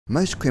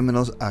Most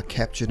criminals are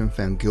captured and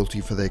found guilty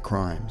for their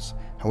crimes.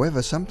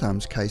 However,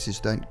 sometimes cases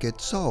don't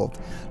get solved,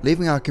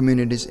 leaving our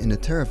communities in a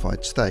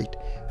terrified state,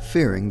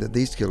 fearing that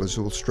these killers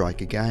will strike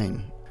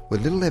again.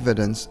 With little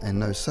evidence and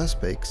no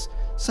suspects,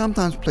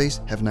 sometimes police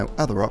have no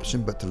other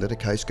option but to let a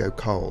case go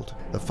cold.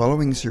 The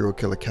following serial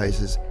killer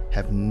cases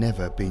have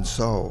never been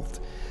solved.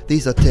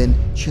 These are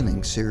 10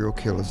 chilling serial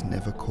killers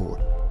never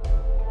caught.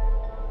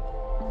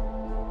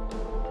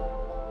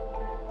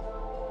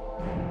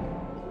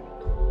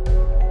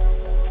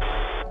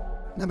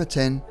 Number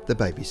 10. The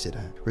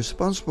Babysitter.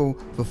 Responsible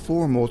for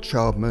 4 or more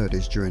child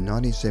murders during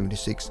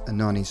 1976 and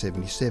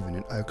 1977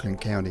 in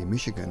Oakland County,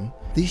 Michigan,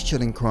 these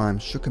chilling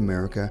crimes shook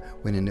America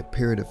when in a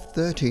period of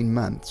 13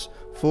 months,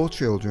 4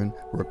 children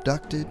were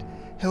abducted,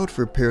 held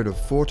for a period of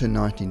 4 to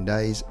 19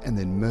 days and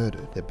then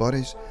murdered. Their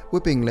bodies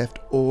were being left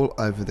all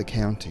over the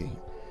county.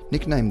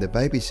 Nicknamed the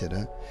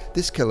Babysitter,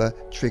 this killer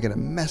triggered a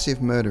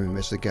massive murder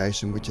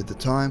investigation which at the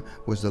time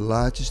was the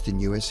largest in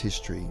US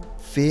history.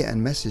 Fear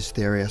and mass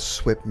hysteria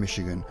swept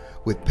Michigan,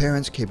 with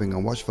parents keeping a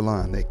watchful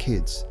eye on their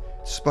kids.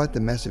 Despite the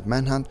massive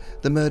manhunt,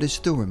 the murders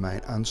still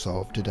remain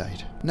unsolved to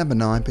date. Number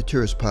 9.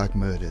 Pituras Park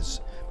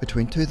Murders.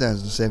 Between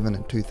 2007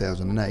 and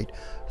 2008,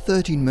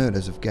 13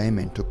 murders of gay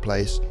men took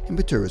place in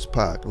Pituras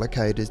Park,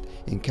 located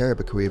in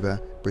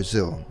Carapicuíba,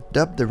 Brazil.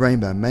 Dubbed the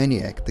Rainbow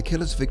Maniac, the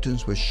killer's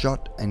victims were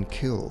shot and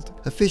killed.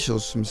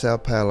 Officials from Sao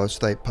Paulo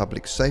State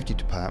Public Safety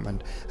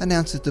Department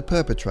announced that the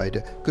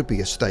perpetrator could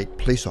be a state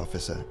police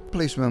officer. The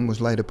policeman was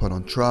later put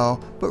on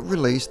trial but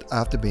released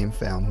after being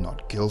found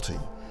not guilty.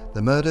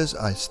 The murders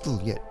are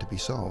still yet to be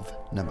solved.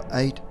 Number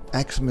 8.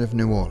 Axeman of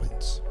New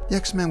Orleans. The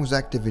Axeman was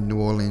active in New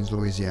Orleans,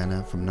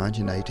 Louisiana from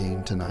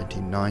 1918 to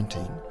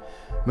 1919.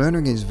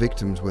 Murdering his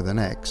victims with an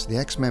axe, the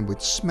Axeman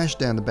would smash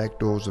down the back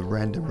doors of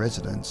random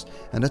residents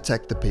and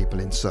attack the people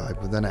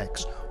inside with an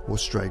axe or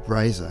straight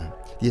razor.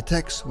 The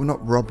attacks were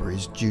not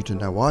robberies due to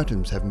no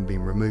items having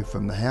been removed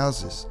from the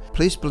houses.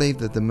 Police believe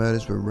that the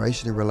murders were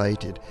racially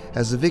related,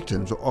 as the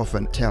victims were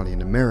often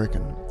Italian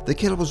American. The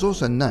killer was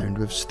also known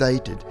to have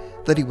stated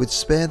that he would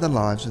spare the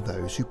lives of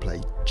those who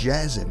played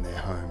jazz in their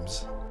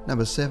homes.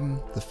 Number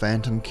 7. The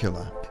Phantom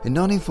Killer. In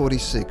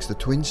 1946, the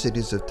twin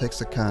cities of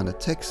Texarkana,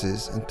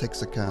 Texas and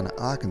Texarkana,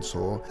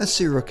 Arkansas, a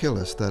serial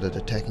killer started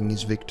attacking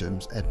his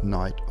victims at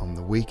night on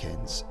the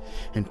weekends.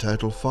 In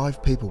total,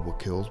 5 people were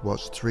killed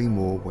whilst 3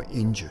 more were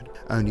injured.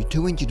 Only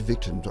 2 injured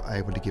victims were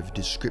able to give a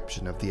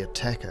description of the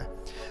attacker.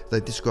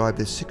 They described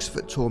a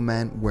 6-foot-tall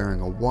man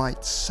wearing a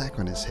white sack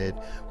on his head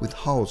with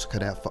holes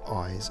cut out for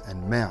eyes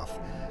and mouth.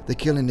 The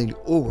killer nearly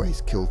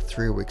always killed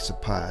 3 weeks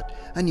apart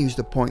and used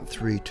a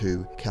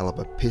 .32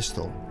 caliber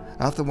pistol.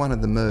 After one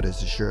of the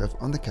murders, the sheriff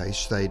on the case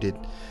stated,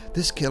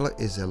 "This killer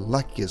is the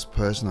luckiest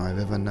person I've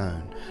ever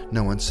known.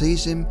 No one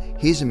sees him,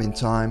 hears him in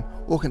time,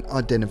 or can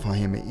identify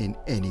him in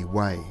any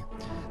way."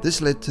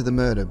 This led to the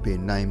murder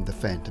being named the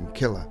Phantom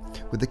Killer,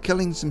 with the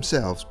killings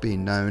themselves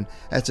being known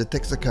as the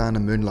Texarkana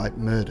Moonlight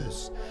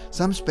Murders.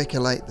 Some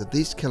speculate that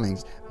these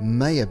killings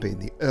may have been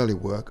the early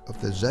work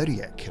of the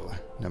Zodiac Killer.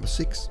 Number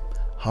 6.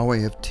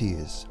 Highway of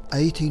Tears.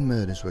 18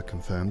 murders were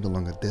confirmed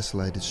along a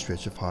desolated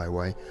stretch of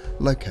highway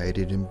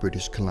located in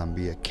British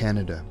Columbia,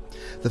 Canada.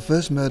 The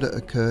first murder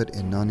occurred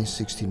in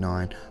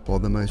 1969, while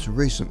the most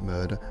recent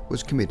murder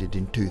was committed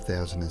in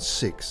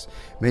 2006.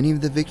 Many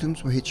of the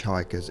victims were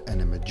hitchhikers and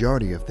a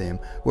majority of them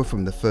were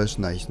from the First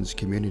Nations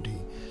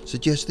community,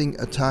 suggesting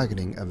a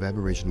targeting of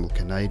Aboriginal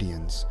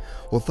Canadians.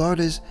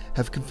 Authorities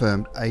have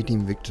confirmed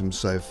 18 victims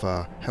so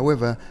far.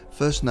 However,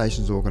 First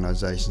Nations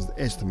organisations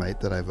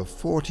estimate that over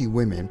 40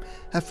 women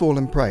have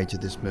fallen prey to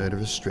this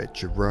murderous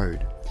stretch of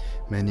road.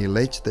 Many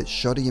allege that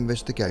shoddy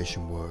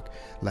investigation work,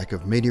 lack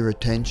of media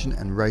attention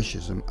and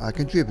racism are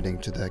contributing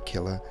to the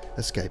killer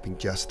escaping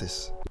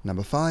justice.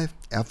 Number 5.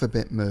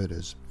 Alphabet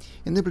Murders.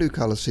 In the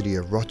blue-collar city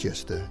of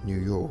Rochester, New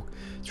York,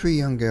 3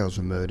 young girls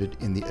were murdered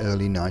in the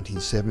early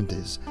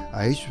 1970s.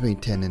 Aged between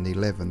 10 and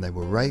 11, they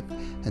were raped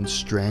and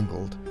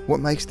strangled. What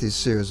makes this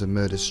series of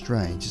murders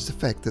strange is the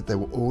fact that they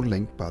were all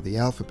linked by the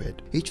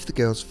alphabet. Each of the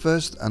girls'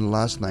 first and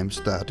last names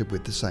started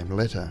with the same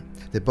letter.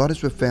 Their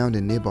bodies were found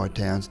in nearby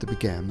towns that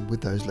began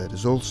with those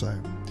letters also.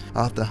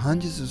 After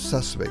hundreds of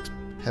suspects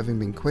having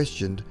been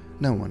questioned,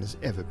 no one has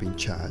ever been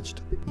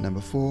charged.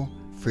 Number 4.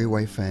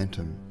 Freeway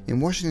Phantom. In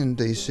Washington,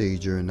 D.C.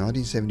 during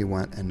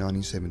 1971 and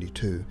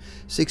 1972,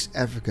 6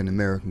 African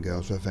American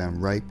girls were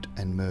found raped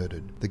and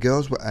murdered. The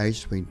girls were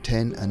aged between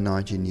 10 and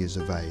 19 years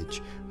of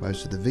age,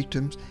 most of the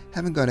victims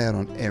having gone out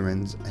on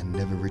errands and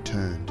never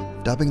returned.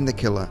 Dubbing the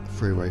killer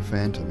Freeway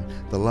Phantom,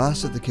 the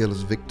last of the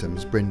killer's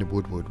victims, Brenda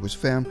Woodward, was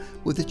found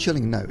with a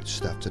chilling note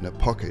stuffed in her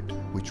pocket,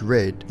 which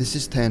read, "This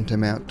is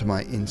tantamount to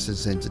my instant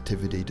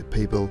sensitivity to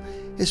people,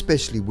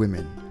 especially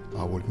women.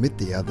 I will admit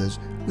the others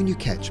when you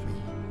catch me,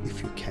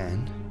 if you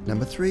can."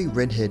 Number 3.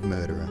 Redhead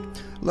Murderer.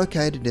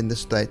 Located in the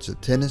states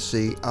of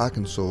Tennessee,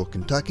 Arkansas,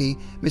 Kentucky,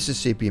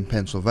 Mississippi and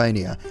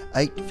Pennsylvania,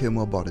 8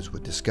 female bodies were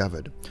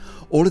discovered.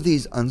 All of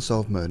these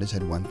unsolved murders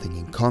had one thing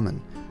in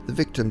common. The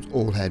victims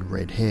all had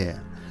red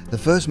hair. The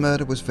first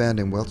murder was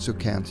found in Wetzel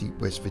County,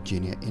 West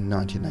Virginia in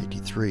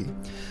 1983,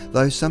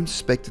 though some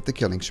suspected the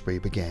killing spree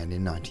began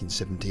in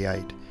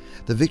 1978.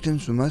 The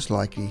victims were most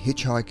likely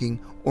hitchhiking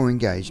or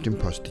engaged in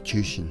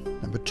prostitution.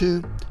 Number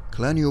 2.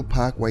 Colonial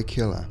Parkway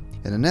Killer.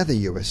 In another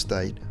US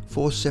state,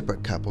 4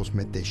 separate couples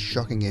met their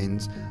shocking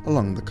ends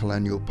along the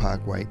Colonial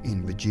Parkway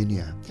in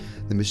Virginia.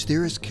 The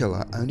mysterious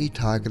killer only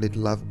targeted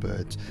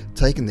lovebirds,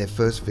 taking their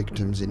first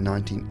victims in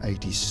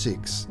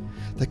 1986.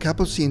 The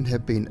couple seemed to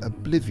have been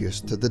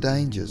oblivious to the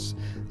dangers.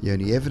 The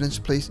only evidence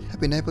police have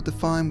been able to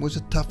find was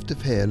a tuft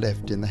of hair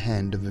left in the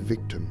hand of a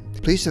victim.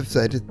 Police have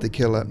stated the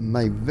killer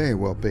may very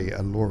well be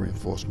a law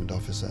enforcement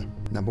officer.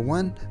 Number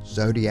 1.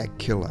 Zodiac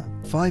Killer.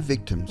 5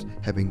 victims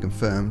have been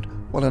confirmed,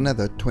 while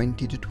another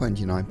 20 to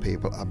 29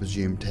 people are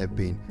presumed to have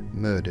been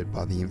murdered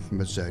by the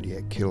infamous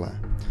Zodiac Killer.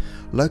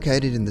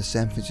 Located in the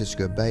San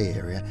Francisco Bay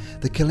Area,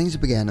 the killings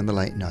began in the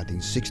late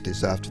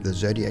 1960s after the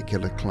Zodiac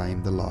Killer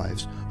claimed the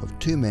lives of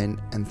 2 men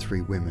and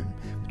 3 women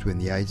between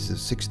the ages of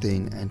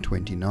 16 and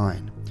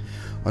 29.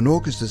 On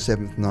August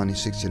 7,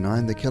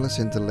 1969, the killer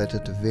sent a letter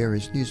to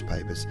various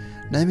newspapers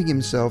naming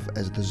himself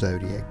as the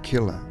Zodiac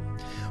Killer.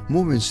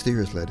 More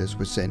mysterious letters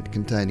were sent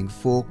containing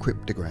 4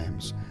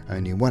 cryptograms.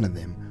 Only one of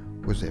them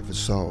was ever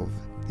solved.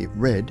 It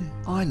read,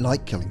 "I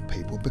like killing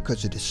people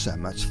because it is so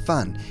much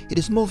fun. It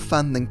is more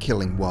fun than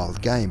killing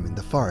wild game in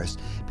the forest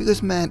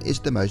because man is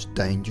the most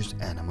dangerous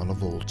animal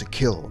of all to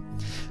kill.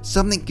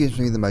 Something gives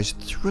me the most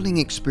thrilling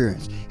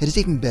experience. It is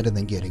even better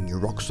than getting your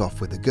rocks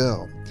off with a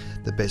girl.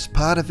 The best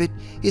part of it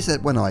is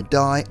that when I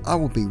die, I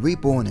will be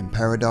reborn in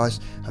paradise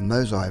and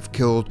those I have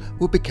killed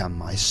will become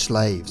my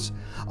slaves.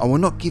 I will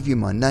not give you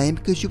my name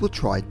because you will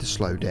try to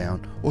slow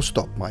down or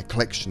stop my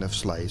collection of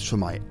slaves for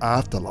my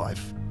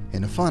afterlife."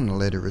 In a final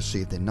letter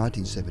received in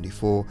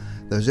 1974,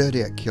 the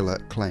Zodiac Killer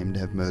claimed to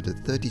have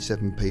murdered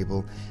 37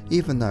 people,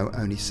 even though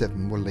only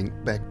 7 were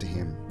linked back to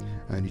him.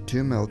 Only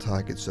 2 male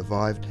targets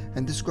survived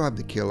and described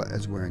the killer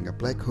as wearing a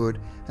black hood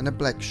and a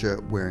black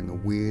shirt wearing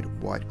a weird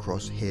white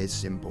cross hair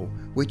symbol,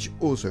 which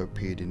also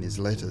appeared in his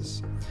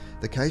letters.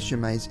 The case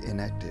remains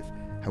inactive,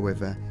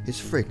 however,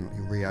 is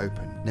frequently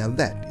reopened. Now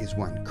that is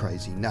one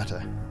crazy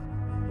nutter.